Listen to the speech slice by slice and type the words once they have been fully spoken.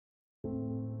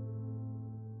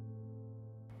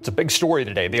It's a big story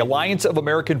today. The Alliance of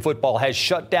American Football has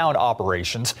shut down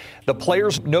operations. The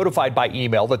players notified by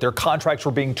email that their contracts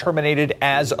were being terminated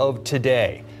as of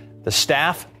today. The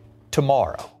staff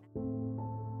tomorrow.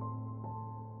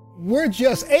 We're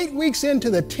just 8 weeks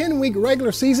into the 10-week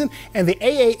regular season, and the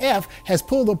AAF has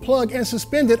pulled the plug and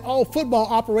suspended all football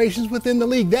operations within the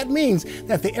league. That means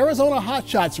that the Arizona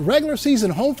Hotshots regular season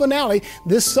home finale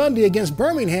this Sunday against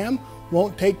Birmingham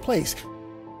won't take place.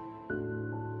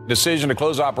 Decision to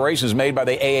close operations made by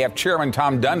the AAF chairman,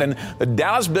 Tom Dundon. The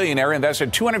Dallas billionaire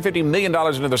invested $250 million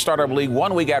into the startup league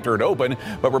 1 week after it opened,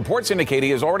 but reports indicate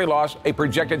he has already lost a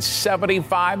projected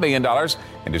 $75 million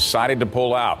and decided to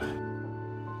pull out.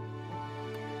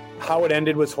 How it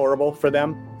ended was horrible for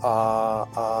them.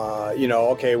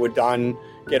 Okay, we're done.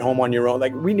 Get home on your own.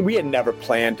 Like we had never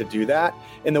planned to do that.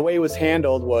 And the way it was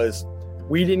handled was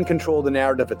we didn't control the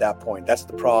narrative at that point. That's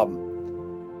the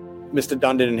problem. Mr.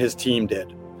 Dundon and his team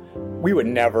did. We would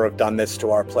never have done this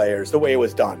to our players the way it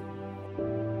was done.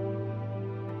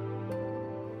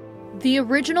 The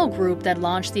original group that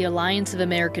launched the Alliance of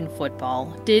American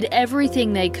Football did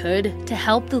everything they could to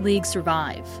help the league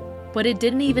survive, but it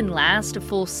didn't even last a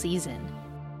full season.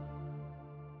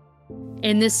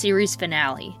 In this series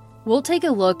finale, we'll take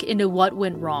a look into what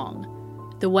went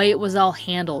wrong, the way it was all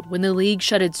handled when the league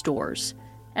shut its doors,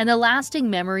 and the lasting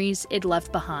memories it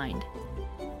left behind.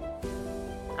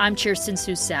 I'm Kirsten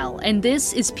Susel, and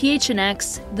this is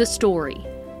PHNX The Story.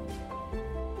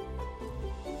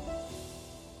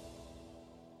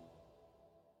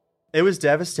 It was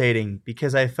devastating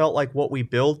because I felt like what we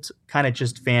built kind of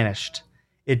just vanished.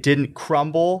 It didn't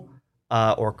crumble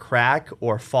or crack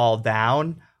or fall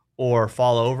down or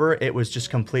fall over. It was just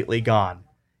completely gone.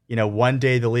 You know, one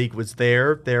day the league was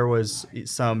there. There was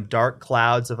some dark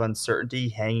clouds of uncertainty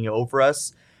hanging over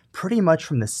us pretty much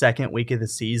from the second week of the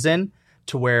season,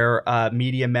 to where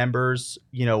media members,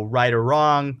 right or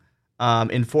wrong,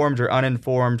 informed or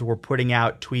uninformed, were putting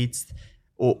out tweets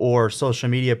or social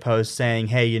media posts saying,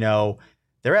 hey,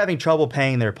 they're having trouble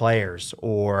paying their players,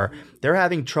 or they're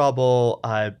having trouble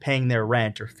paying their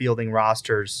rent or fielding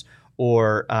rosters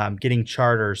or getting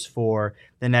charters for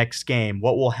the next game.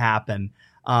 What will happen?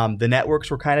 The networks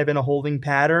were kind of in a holding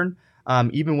pattern.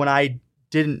 Even when I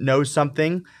didn't know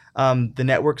something, the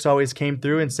networks always came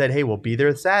through and said, hey, we'll be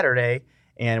there Saturday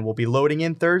and we'll be loading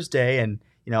in Thursday and,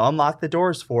 unlock the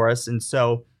doors for us. And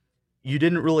so you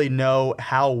didn't really know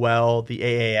how well the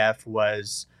AAF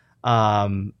was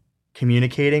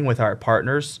communicating with our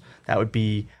partners. That would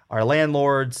be our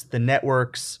landlords, the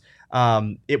networks.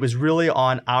 It was really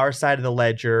on our side of the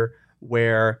ledger,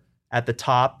 where at the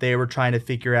top they were trying to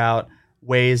figure out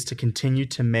ways to continue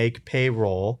to make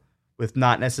payroll with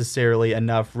not necessarily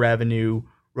enough revenue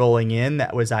rolling in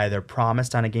that was either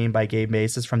promised on a game-by-game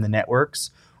basis from the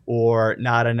networks, or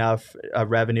not enough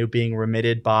revenue being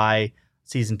remitted by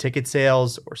season ticket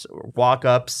sales or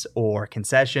walk-ups or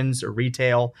concessions or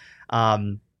retail.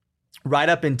 Right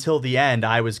up until the end,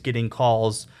 I was getting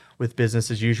calls with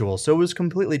business as usual. So it was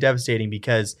completely devastating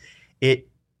because it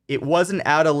wasn't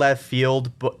out of left field,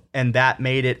 and that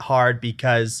made it hard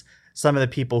because some of the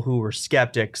people who were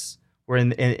skeptics were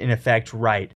in effect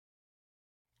right.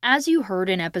 As you heard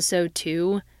in episode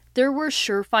 2, there were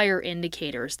surefire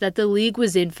indicators that the league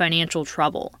was in financial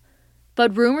trouble.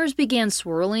 But rumors began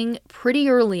swirling pretty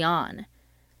early on.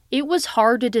 It was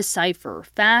hard to decipher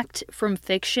fact from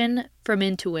fiction from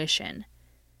intuition.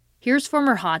 Here's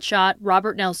former hotshot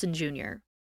Robert Nelson Jr.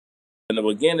 In the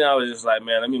beginning, I was just like,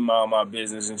 man, let me mind my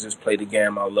business and just play the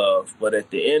game I love. But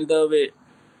at the end of it,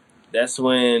 that's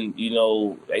when,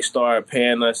 they started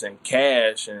paying us in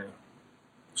cash and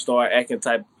started acting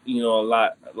a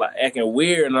lot acting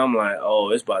weird. And I'm like,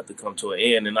 oh, it's about to come to an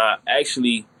end. And I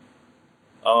actually,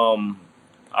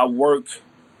 I work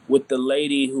with the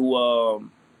lady who,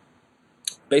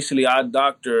 basically our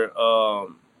doctor,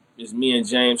 is me and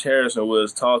James Harrison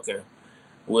was talking.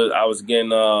 I was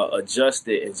getting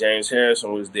adjusted, and James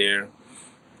Harrison was there.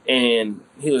 And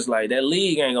he was like, that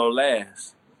league ain't going to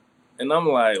last. And I'm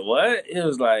like, what? He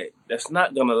was like, that's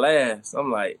not going to last.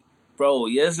 I'm like, bro,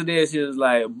 yes it is. He was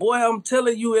like, boy, I'm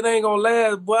telling you it ain't going to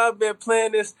last. Boy, I've been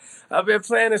playing this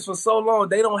for so long.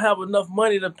 They don't have enough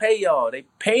money to pay y'all. They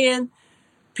paying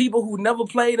people who never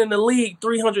played in the league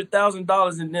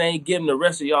 $300,000 and they ain't giving the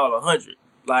rest of y'all $100,000.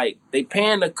 Like, they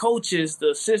paying the coaches,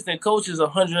 the assistant coaches,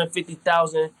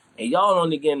 $150,000, and y'all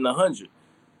only getting $100,000.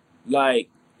 Like,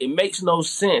 it makes no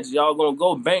sense. Y'all gonna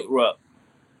go bankrupt.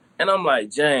 And I'm like,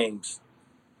 James.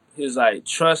 He was like,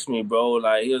 trust me, bro.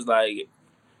 Like, he was like,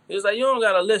 you don't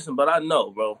gotta listen, but I know,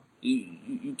 bro.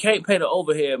 You can't pay the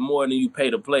overhead more than you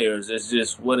pay the players. It's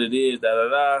just what it is.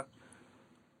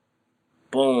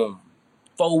 Boom.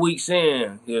 4 weeks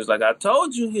in, he was like, I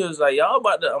told you. He was like, y'all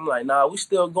about to. I'm like, nah, we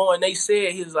still going. They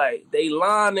said, he was like, they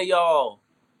lying to y'all.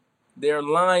 They're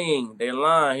lying. They're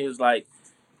lying. He was like,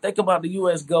 think about the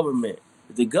U.S. government.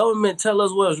 If the government tell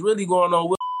us what's really going on,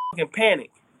 we'll fucking panic.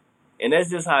 And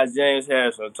that's just how James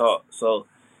Harrison talked. So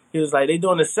he was like, they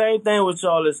doing the same thing with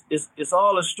y'all. It's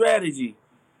all a strategy.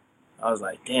 I was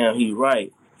like, damn, he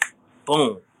right.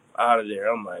 Boom, out of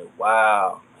there. I'm like,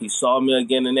 wow. He saw me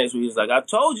again the next week. He's like, I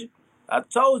told you.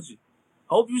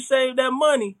 Hope you saved that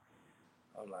money.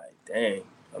 I'm like, dang.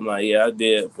 I'm like, yeah, I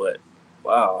did. But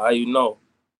wow, how you know?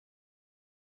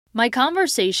 My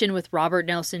conversation with Robert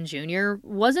Nelson Jr.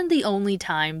 wasn't the only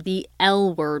time the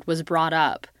L word was brought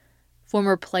up.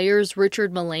 Former players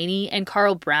Richard Mullaney and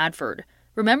Carl Bradford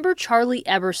remember Charlie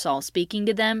Ebersol speaking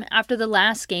to them after the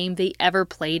last game they ever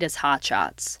played as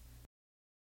Hotshots.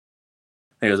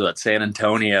 I think it was about San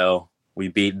Antonio. We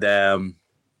beat them.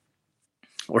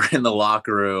 We're in the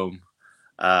locker room.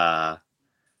 But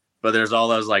there's all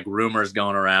those like rumors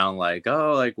going around like,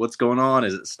 oh, like what's going on?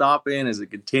 Is it stopping? Is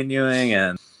it continuing?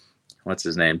 And what's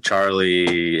his name?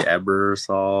 Charlie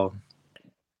Ebersol.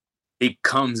 He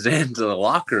comes into the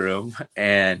locker room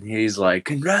and he's like,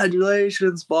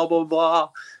 congratulations, blah, blah, blah.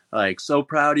 Like, so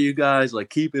proud of you guys. Like,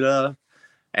 keep it up.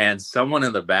 And someone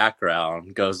in the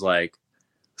background goes like,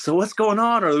 so what's going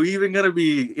on? Are we even going to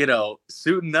be,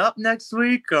 suiting up next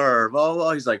week or blah, blah,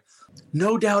 blah? He's like,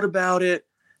 no doubt about it.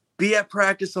 Be at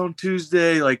practice on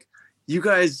Tuesday. Like, you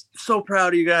guys, so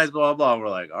proud of you guys, blah, blah. And we're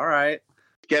like, all right.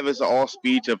 Give us all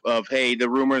speech of, hey, the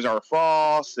rumors are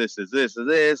false. This is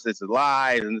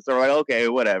lies. And so we're like, okay,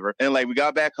 whatever. And like, we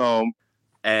got back home.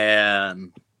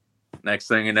 And next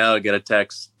thing you know, I get a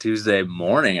text Tuesday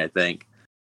morning, I think.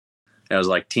 It was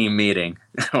like team meeting.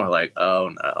 We're like,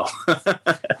 oh no.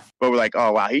 But we're like,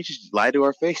 oh wow, he just lied to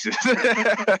our faces.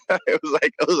 It was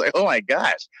like, oh my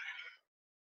gosh.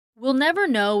 We'll never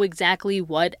know exactly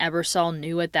what Ebersol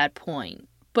knew at that point,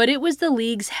 but it was the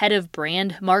league's head of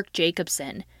brand, Mark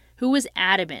Jacobson, who was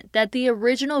adamant that the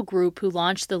original group who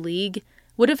launched the league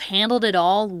would have handled it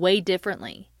all way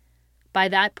differently. By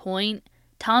that point,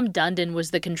 Tom Dundon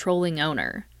was the controlling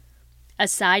owner. A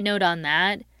side note on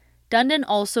that, Dundon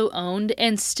also owned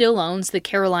and still owns the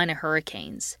Carolina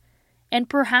Hurricanes. And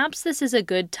perhaps this is a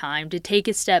good time to take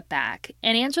a step back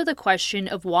and answer the question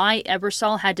of why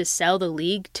Ebersol had to sell the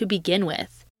league to begin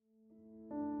with.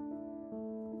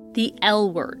 The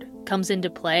L word comes into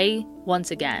play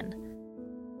once again.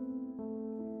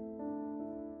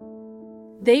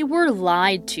 They were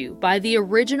lied to by the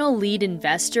original lead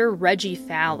investor, Reggie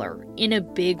Fowler, in a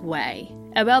big way,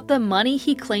 about the money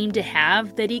he claimed to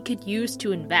have that he could use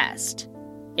to invest.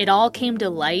 It all came to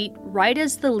light right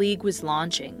as the league was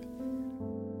launching.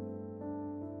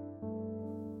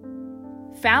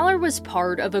 Fowler was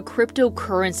part of a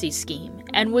cryptocurrency scheme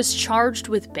and was charged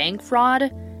with bank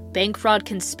fraud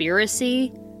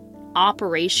conspiracy,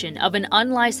 operation of an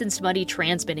unlicensed money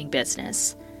transmitting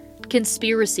business,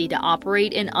 conspiracy to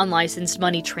operate an unlicensed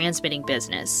money transmitting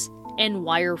business, and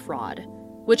wire fraud,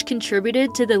 which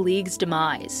contributed to the league's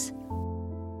demise.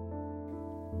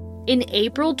 In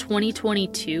April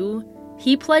 2022,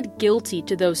 he pled guilty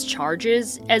to those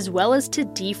charges as well as to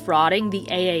defrauding the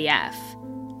AAF.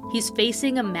 He's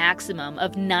facing a maximum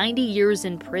of 90 years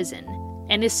in prison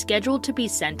and is scheduled to be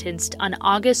sentenced on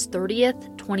August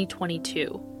 30th,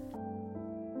 2022.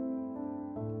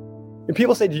 And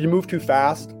people say, did you move too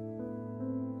fast?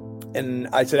 And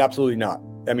I said, absolutely not.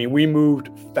 I mean, we moved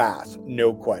fast,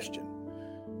 no question.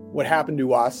 What happened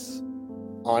to us,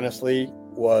 honestly,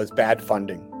 was bad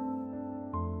funding.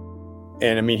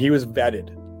 And I mean, he was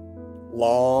vetted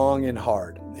long and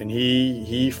hard. And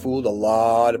he fooled a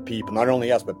lot of people, not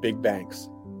only us, but big banks.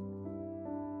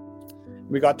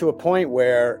 We got to a point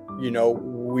where,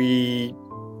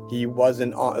 he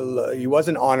wasn't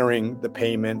honoring the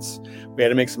payments. We had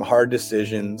to make some hard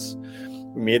decisions.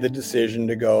 We made the decision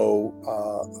to go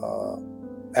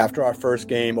after our first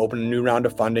game, open a new round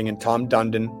of funding, and Tom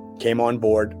Dundon came on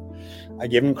board. I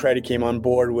give him credit, came on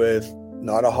board with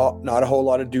not a whole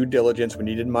lot of due diligence. We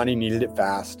needed money, needed it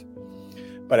fast.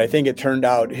 But I think it turned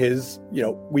out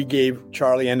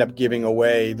Charlie ended up giving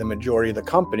away the majority of the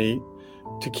company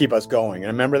to keep us going. And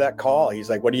I remember that call. He's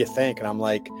like, what do you think? And I'm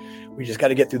like, we just got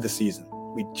to get through the season.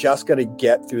 We just got to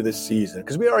get through this season.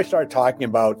 Because we already started talking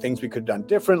about things we could have done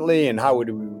differently and how would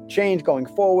we change going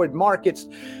forward, markets,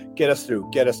 get us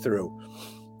through.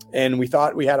 And we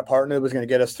thought we had a partner that was going to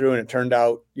get us through. And it turned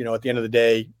out, at the end of the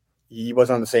day, he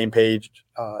wasn't on the same page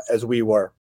as we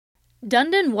were.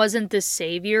 Dundon wasn't the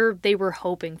savior they were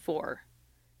hoping for.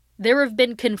 There have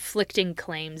been conflicting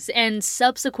claims and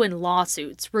subsequent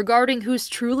lawsuits regarding who's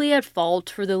truly at fault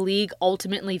for the league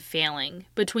ultimately failing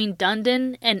between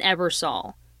Dundon and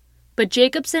Ebersol. But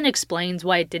Jacobson explains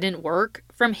why it didn't work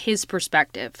from his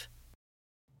perspective.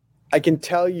 I can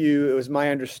tell you it was my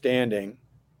understanding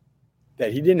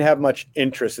that he didn't have much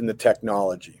interest in the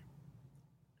technology.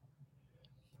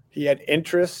 He had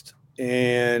interest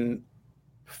in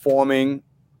forming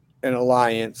an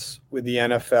alliance with the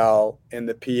NFL and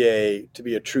the PA to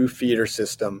be a true feeder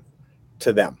system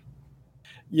to them.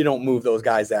 You don't move those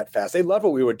guys that fast. They love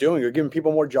what we were doing. We were giving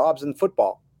people more jobs in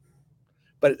football.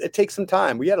 But it takes some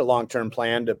time. We had a long-term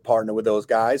plan to partner with those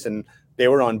guys, and they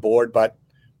were on board. But,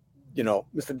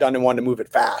 Mr. Dundon wanted to move it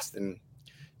fast, and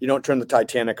you don't turn the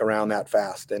Titanic around that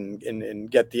fast and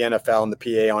get the NFL and the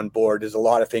PA on board. There's a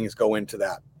lot of things go into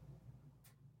that.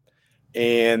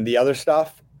 And the other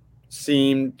stuff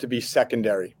seemed to be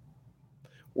secondary,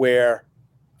 where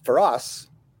for us,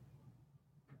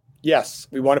 yes,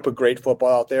 we want to put great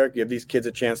football out there, give these kids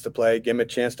a chance to play, give them a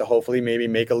chance to hopefully maybe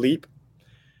make a leap.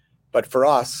 But for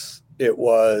us, it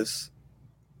was,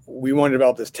 we want to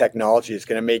develop this technology that's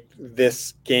going to make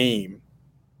this game,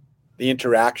 the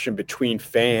interaction between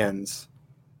fans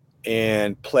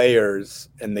and players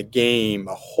and the game,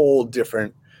 a whole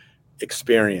different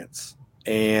experience.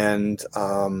 And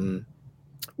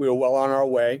we were well on our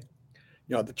way.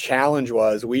 The challenge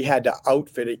was we had to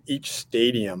outfit each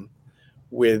stadium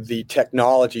with the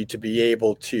technology to be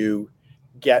able to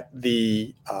get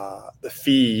the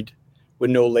feed with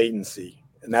no latency.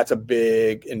 And that's a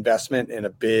big investment and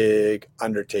a big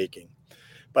undertaking.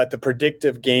 But the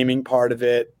predictive gaming part of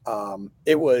it,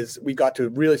 we got to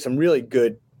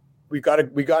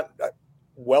we got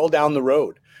well down the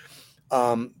road.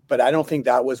 But I don't think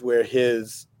that was where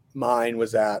his mind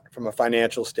was at from a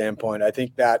financial standpoint. I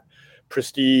think that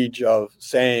prestige of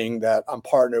saying that I'm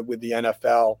partnered with the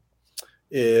NFL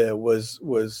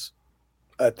was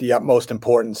at the utmost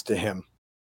importance to him.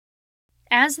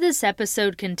 As this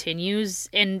episode continues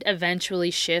and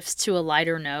eventually shifts to a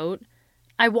lighter note,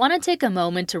 I want to take a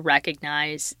moment to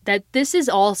recognize that this is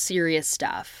all serious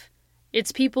stuff.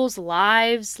 It's people's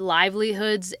lives,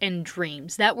 livelihoods, and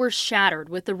dreams that were shattered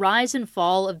with the rise and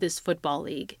fall of this football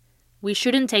league. We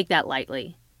shouldn't take that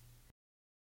lightly.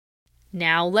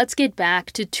 Now, let's get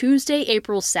back to Tuesday,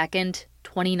 April 2nd,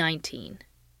 2019.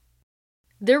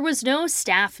 There was no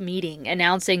staff meeting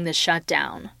announcing the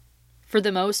shutdown. For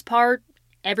the most part,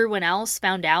 everyone else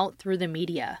found out through the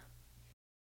media.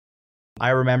 I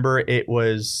remember it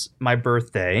was my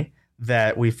birthday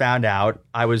that we found out.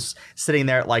 I was sitting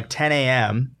there at like 10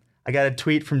 a.m. I got a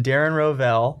tweet from Darren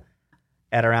Rovell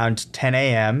at around 10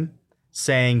 a.m.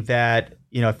 saying that,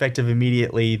 effective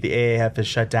immediately, the AAF has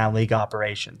shut down league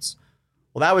operations.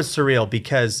 Well, that was surreal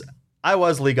because I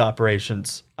was league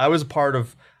operations. I was a part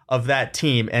of that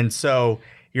team. And so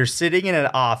you're sitting in an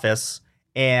office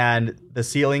and the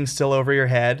ceiling's still over your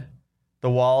head. The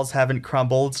walls haven't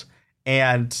crumbled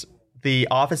and the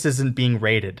office isn't being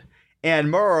raided.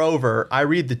 And moreover, I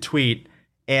read the tweet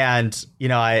and,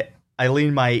 I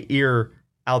lean my ear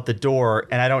out the door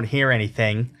and I don't hear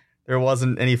anything. There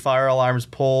wasn't any fire alarms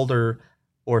pulled or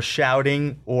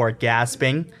shouting or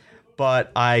gasping,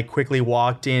 but I quickly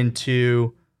walked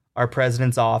into our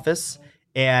president's office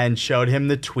and showed him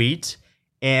the tweet.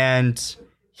 And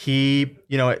he,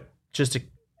 just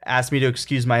asked me to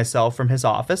excuse myself from his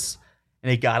office. And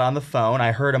he got on the phone.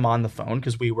 I heard him on the phone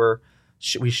because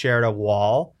we shared a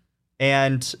wall.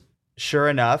 And sure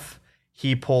enough,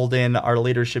 he pulled in our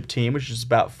leadership team, which is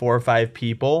about 4 or 5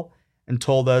 people, and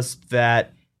told us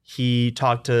that he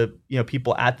talked to,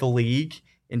 people at the league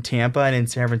in Tampa and in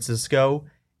San Francisco.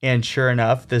 And sure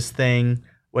enough, this thing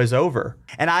was over.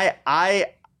 And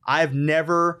I've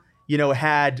never,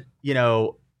 had,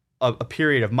 a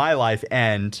period of my life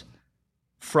end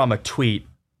from a tweet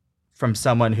from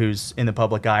someone who's in the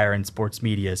public eye or in sports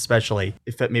media, especially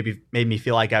if it maybe made me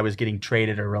feel like I was getting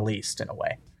traded or released in a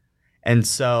way. And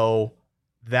so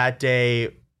that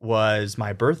day was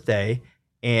my birthday,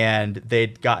 and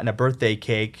they'd gotten a birthday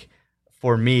cake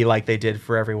for me like they did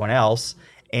for everyone else.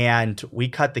 And we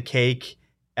cut the cake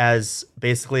as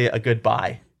basically a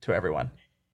goodbye to everyone.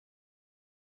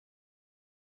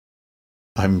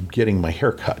 I'm getting my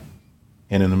hair cut,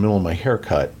 and in the middle of my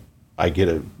haircut, I get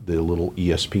the little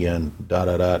ESPN ...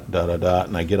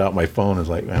 and I get out my phone and it's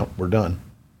like, well, we're done.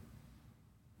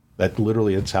 That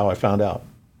literally, it's how I found out. ...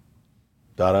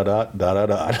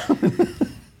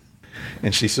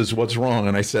 And she says, what's wrong?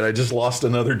 And I said, I just lost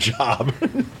another job.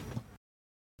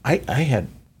 I had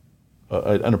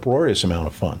an uproarious amount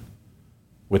of fun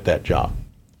with that job.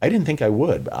 I didn't think I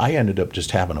would, but I ended up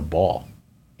just having a ball.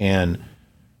 And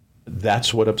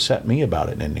that's what upset me about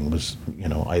it ending was,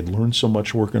 I'd learned so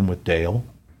much working with Dale,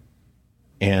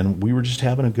 and we were just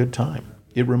having a good time.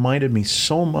 It reminded me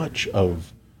so much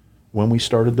of when we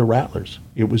started the Rattlers.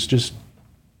 It was just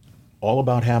all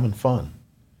about having fun,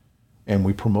 and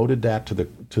we promoted that to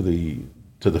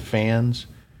the fans.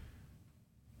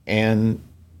 And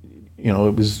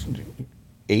it was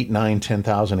 8, 9,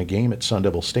 10,000 a game at Sun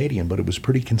Devil Stadium, but it was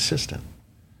pretty consistent.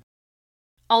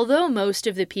 Although most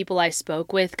of the people I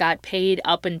spoke with got paid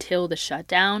up until the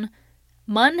shutdown,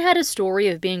 Munn had a story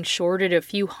of being shorted a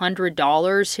few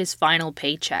 $100s his final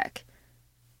paycheck.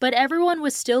 But everyone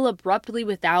was still abruptly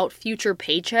without future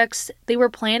paychecks they were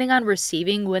planning on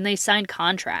receiving when they signed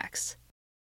contracts.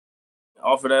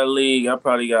 Off of that league, I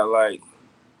probably got like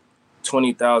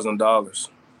 $20,000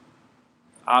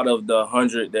 out of the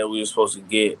 100 that we were supposed to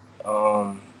get.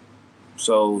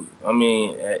 So, I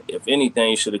mean, if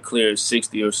anything, you should have cleared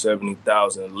 60 or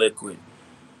 70,000 liquid,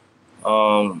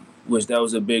 which that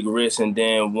was a big risk. And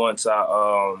then once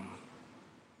I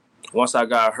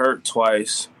got hurt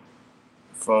twice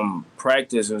from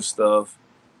practice and stuff,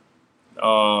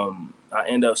 I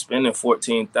ended up spending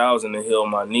 $14,000 to heal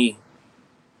my knee.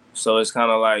 So it's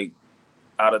kind of like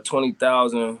out of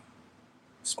 $20,000,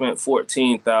 spent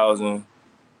 $14,000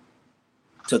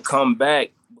 to come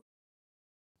back.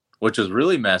 Which was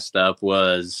really messed up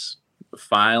was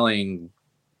filing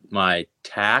my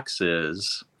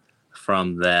taxes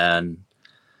from then.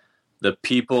 The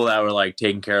people that were like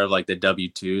taking care of like the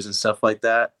W-2s and stuff like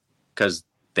that, because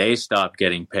they stopped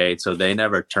getting paid, so they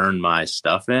never turned my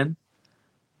stuff in.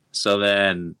 So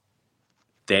then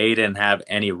they didn't have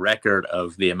any record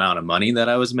of the amount of money that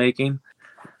I was making.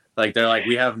 Like, they're like,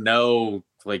 we have no,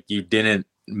 like, you didn't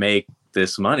make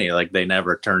this money. Like, they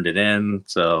never turned it in.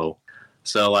 So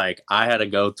like, I had to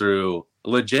go through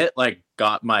legit, like,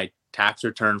 got my tax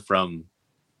return from,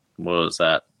 what was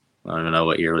that? I don't even know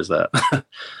what year was that.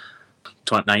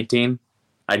 2019.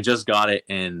 I just got it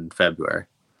in February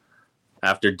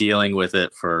after dealing with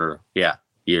it for,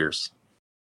 years.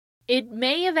 It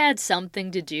may have had something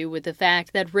to do with the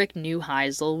fact that Rick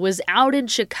Neuheisel was out in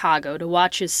Chicago to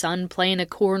watch his son play in a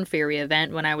Corn Ferry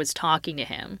event when I was talking to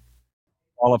him.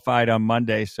 Qualified on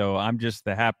Monday, so I'm just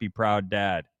the happy, proud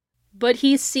dad. But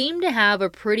he seemed to have a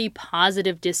pretty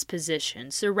positive disposition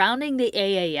surrounding the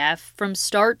AAF from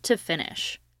start to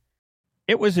finish.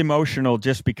 It was emotional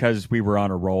just because we were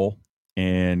on a roll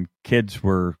and kids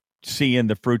were seeing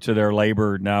the fruits of their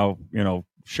labor now,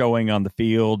 showing on the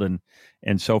field and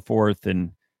so forth.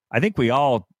 And I think we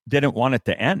all didn't want it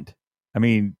to end. I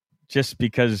mean, just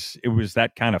because it was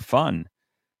that kind of fun.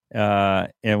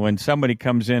 And when somebody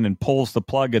comes in and pulls the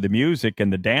plug of the music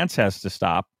and the dance has to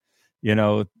stop,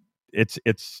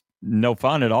 it's no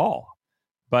fun at all.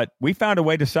 But we found a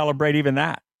way to celebrate even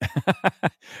that.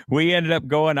 We ended up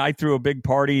going, I threw a big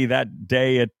party that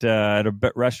day at a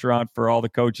restaurant for all the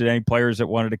coaches, any players that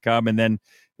wanted to come. And then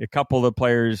a couple of the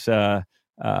players,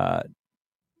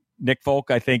 Nick Folk,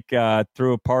 I think,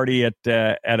 threw a party at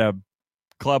a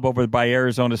club over by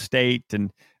Arizona State.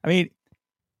 And I mean,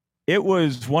 it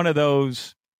was one of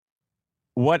those,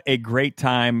 what a great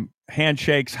time,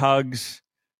 handshakes, hugs.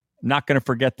 Not going to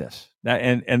forget this.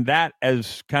 And that,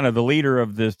 as kind of the leader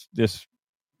of this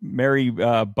merry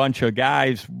bunch of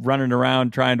guys running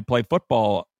around trying to play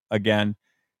football again,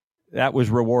 that was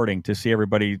rewarding to see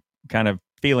everybody kind of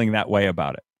feeling that way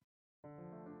about it.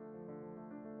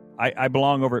 I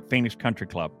belong over at Phoenix Country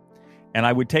Club, and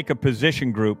I would take a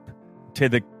position group to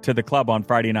the club on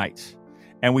Friday nights,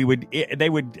 and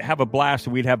they would have a blast,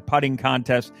 and we'd have putting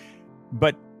contests,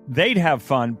 but they'd have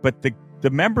fun. But the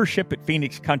membership at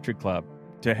Phoenix Country Club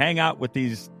to hang out with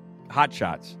these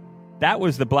hotshots, that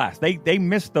was the blast. They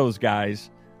missed those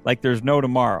guys like there's no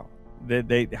tomorrow.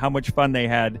 They how much fun they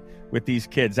had with these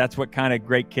kids. That's what kind of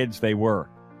great kids they were.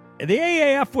 The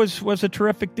AAF was a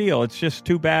terrific deal. It's just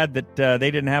too bad that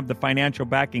they didn't have the financial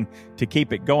backing to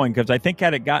keep it going, because I think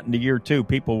had it gotten to year 2,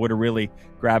 people would have really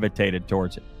gravitated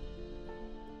towards it.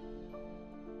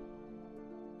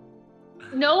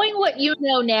 Knowing what you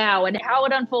know now and how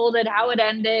it unfolded, how it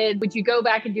ended, would you go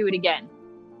back and do it again?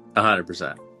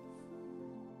 100%.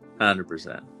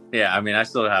 100%. Yeah, I mean, I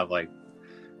still have, like,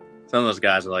 some of those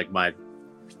guys are like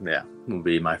will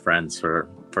be my friends for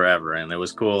forever. And it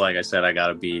was cool. Like I said, I got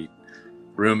to be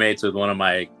roommates with one of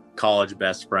my college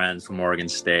best friends from Oregon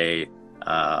State,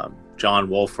 John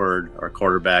Wolford, our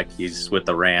quarterback. He's with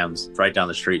the Rams right down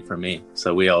the street from me.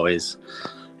 So we always,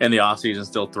 in the off season,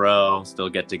 still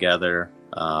get together,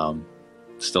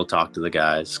 still talk to the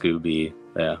guys, Scooby.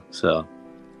 Yeah. So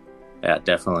yeah,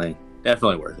 definitely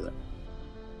worth it.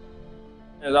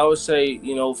 As I would say,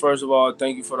 first of all,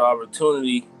 thank you for the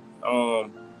opportunity.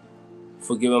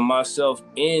 forgiving myself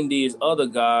and these other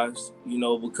guys, you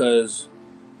know, because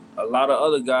a lot of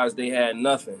other guys, they had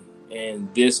nothing.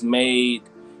 And this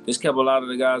kept a lot of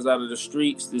the guys out of the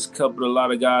streets. This kept a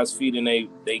lot of guys feeding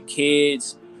their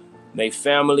kids, their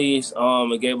families.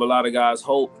 It gave a lot of guys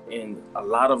hope. And a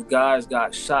lot of guys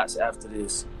got shots after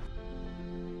this.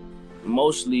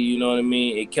 Mostly, you know what I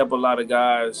mean, it kept a lot of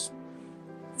guys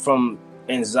from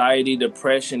anxiety,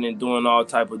 depression, and doing all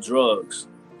type of drugs.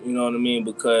 You know what I mean?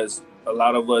 Because a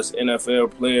lot of us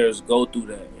NFL players go through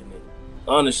that. And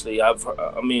honestly,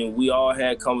 we all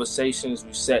had conversations.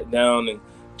 We sat down and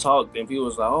talked, and people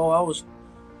was like, "Oh, I was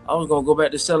gonna go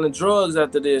back to selling drugs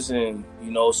after this," and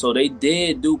you know, so they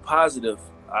did do positive.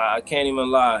 I can't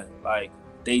even lie. Like,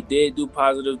 they did do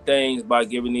positive things by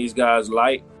giving these guys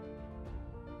light.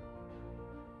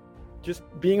 Just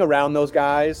being around those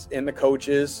guys and the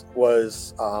coaches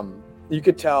was, you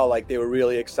could tell like they were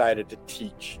really excited to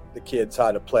teach the kids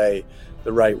how to play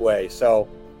the right way. So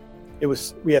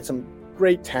we had some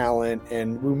great talent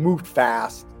and we moved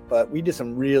fast, but we did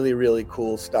some really, really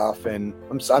cool stuff, and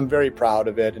I'm very proud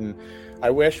of it. And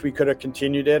I wish we could have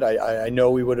continued it. I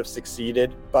know we would have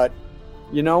succeeded, but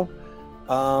you know,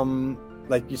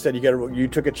 like you said, you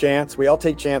took a chance. We all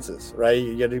take chances, right?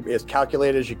 You get to be as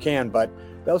calculated as you can, but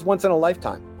that was once in a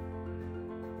lifetime.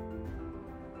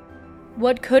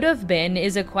 What could have been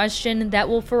is a question that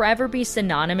will forever be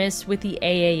synonymous with the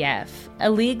AAF, a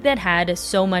league that had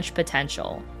so much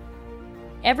potential.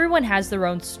 Everyone has their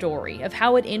own story of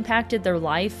how it impacted their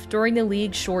life during the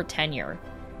league's short tenure,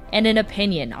 and an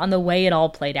opinion on the way it all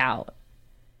played out.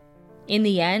 In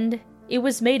the end, it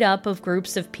was made up of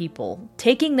groups of people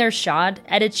taking their shot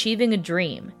at achieving a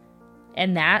dream,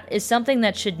 and that is something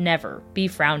that should never be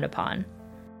frowned upon.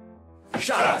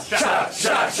 Shot, shot,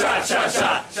 shot, shot, shot, shot,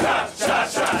 shot, shot, shot,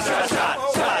 shot,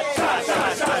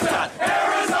 shot,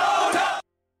 Arizona!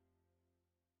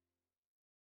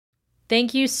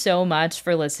 Thank you so much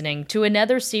for listening to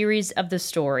another series of The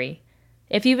Story.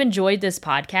 If you've enjoyed this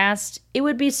podcast, it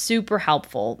would be super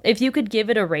helpful if you could give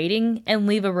it a rating and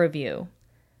leave a review.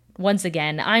 Once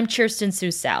again, I'm Kirsten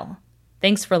Susel.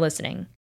 Thanks for listening.